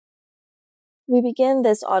We begin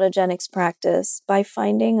this autogenics practice by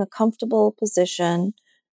finding a comfortable position,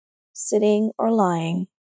 sitting or lying,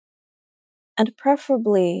 and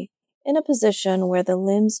preferably in a position where the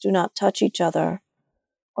limbs do not touch each other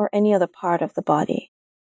or any other part of the body.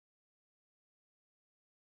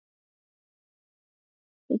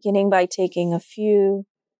 Beginning by taking a few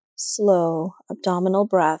slow abdominal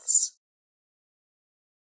breaths,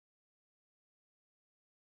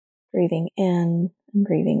 breathing in and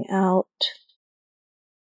breathing out.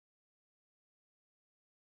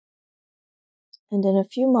 And in a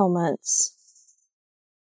few moments,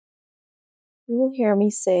 you will hear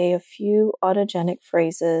me say a few autogenic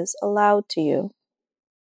phrases aloud to you.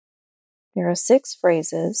 There are 6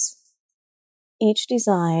 phrases, each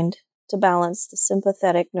designed to balance the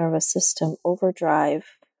sympathetic nervous system overdrive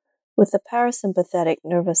with the parasympathetic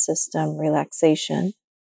nervous system relaxation.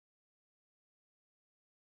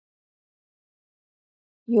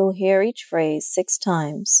 You'll hear each phrase 6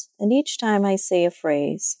 times, and each time I say a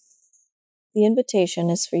phrase, the invitation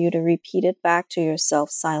is for you to repeat it back to yourself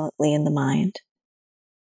silently in the mind.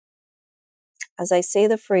 As I say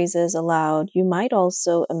the phrases aloud, you might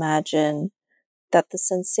also imagine that the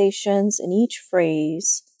sensations in each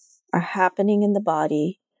phrase are happening in the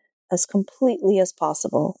body as completely as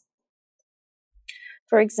possible.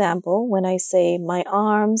 For example, when I say, "My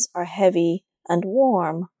arms are heavy and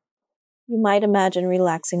warm," you might imagine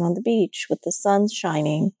relaxing on the beach with the sun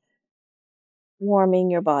shining,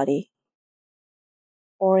 warming your body,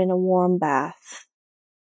 or in a warm bath,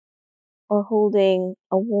 or holding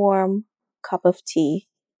a warm cup of tea,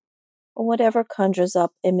 or whatever conjures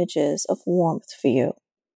up images of warmth for you.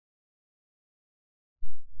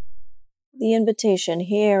 The invitation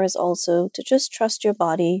here is also to just trust your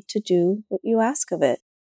body to do what you ask of it,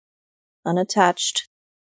 unattached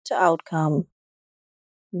to outcome,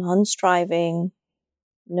 non-striving,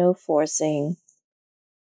 no forcing,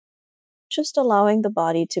 just allowing the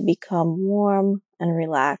body to become warm and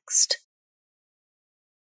relaxed.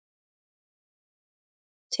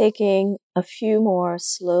 Taking a few more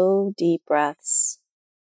slow, deep breaths,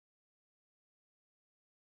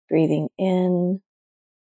 breathing in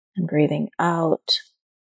and breathing out,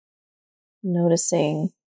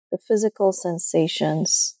 noticing the physical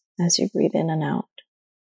sensations as you breathe in and out.